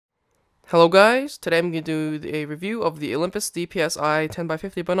Hello guys, today I'm going to do a review of the Olympus DPS I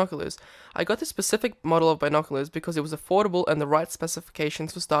 10x50 binoculars. I got this specific model of binoculars because it was affordable and the right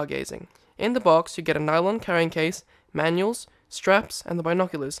specifications for stargazing. In the box you get a nylon carrying case, manuals, straps, and the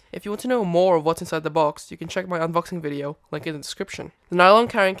binoculars. If you want to know more of what's inside the box, you can check my unboxing video, link in the description. The nylon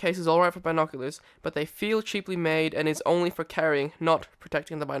carrying case is alright for binoculars, but they feel cheaply made and is only for carrying, not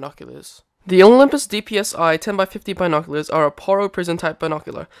protecting the binoculars. The Olympus DPS I 10x50 binoculars are a poro prism type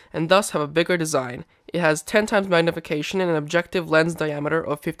binocular, and thus have a bigger design. It has 10 times magnification and an objective lens diameter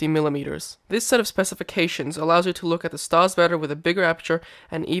of 50mm. This set of specifications allows you to look at the stars better with a bigger aperture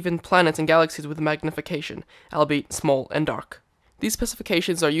and even planets and galaxies with magnification, albeit small and dark. These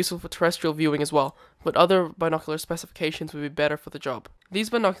specifications are useful for terrestrial viewing as well, but other binocular specifications would be better for the job. These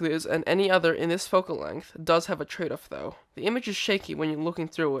binoculars, and any other in this focal length, does have a trade-off though. The image is shaky when you're looking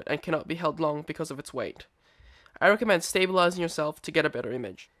through it and cannot be held long because of its weight. I recommend stabilizing yourself to get a better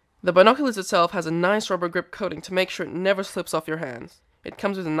image. The binoculars itself has a nice rubber grip coating to make sure it never slips off your hands. It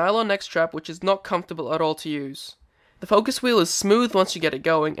comes with a nylon neck strap which is not comfortable at all to use. The focus wheel is smooth once you get it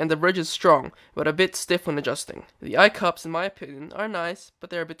going, and the bridge is strong, but a bit stiff when adjusting. The eye cups, in my opinion, are nice,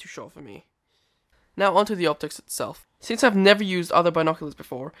 but they're a bit too short for me. Now onto the optics itself. Since I've never used other binoculars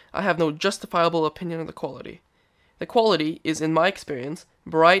before, I have no justifiable opinion on the quality. The quality is, in my experience,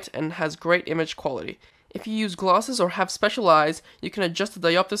 bright and has great image quality. If you use glasses or have special eyes, you can adjust the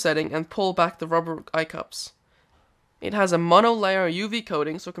diopter setting and pull back the rubber eye cups. It has a mono-layer UV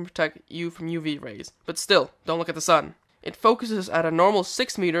coating so it can protect you from UV rays, but still, don't look at the sun. It focuses at a normal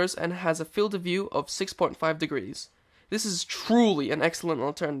 6 meters and has a field of view of 6.5 degrees. This is truly an excellent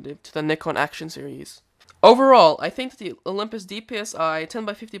alternative to the Nikon Action series. Overall, I think that the Olympus DPS I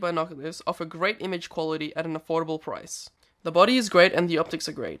 10x50 binoculars offer great image quality at an affordable price. The body is great and the optics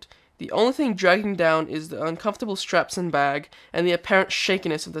are great. The only thing dragging down is the uncomfortable straps and bag, and the apparent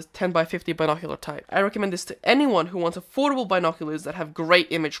shakiness of the 10x50 binocular type. I recommend this to anyone who wants affordable binoculars that have great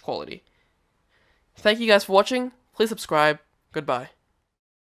image quality. Thank you guys for watching, please subscribe, goodbye.